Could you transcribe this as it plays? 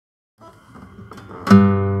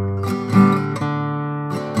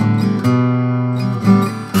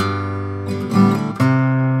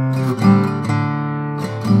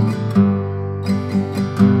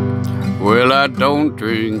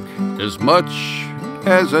as much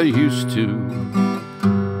as I used to.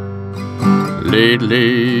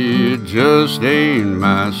 Lately it just ain't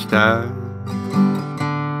my style,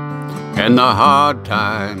 and the hard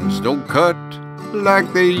times don't cut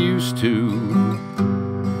like they used to.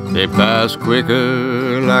 They pass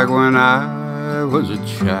quicker like when I was a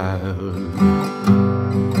child.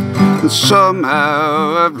 And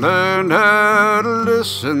somehow I've learned how to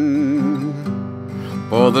listen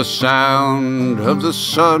for the sound of the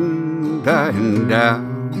sun dying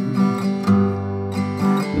down,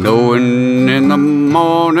 knowing in the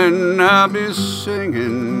morning I'll be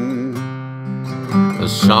singing a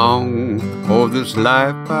song for this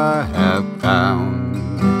life I have found.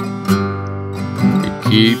 It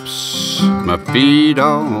keeps my feet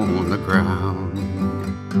on the ground,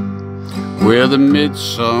 where the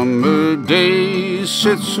midsummer days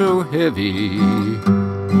sit so heavy,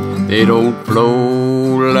 they don't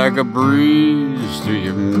flow like a breeze through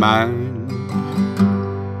your mind.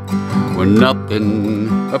 When nothing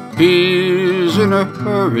appears in a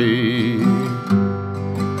hurry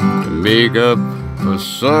to make up for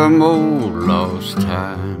some old lost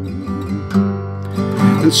time.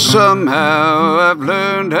 And somehow I've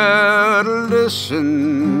learned how to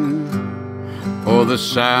listen for the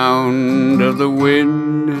sound of the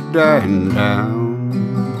wind dying down,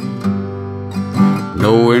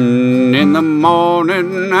 knowing in the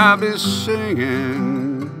morning I'll be singing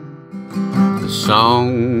the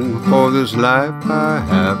song for this life I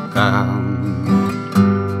have found.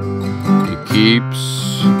 It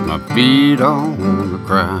keeps my feet on the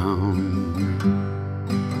ground.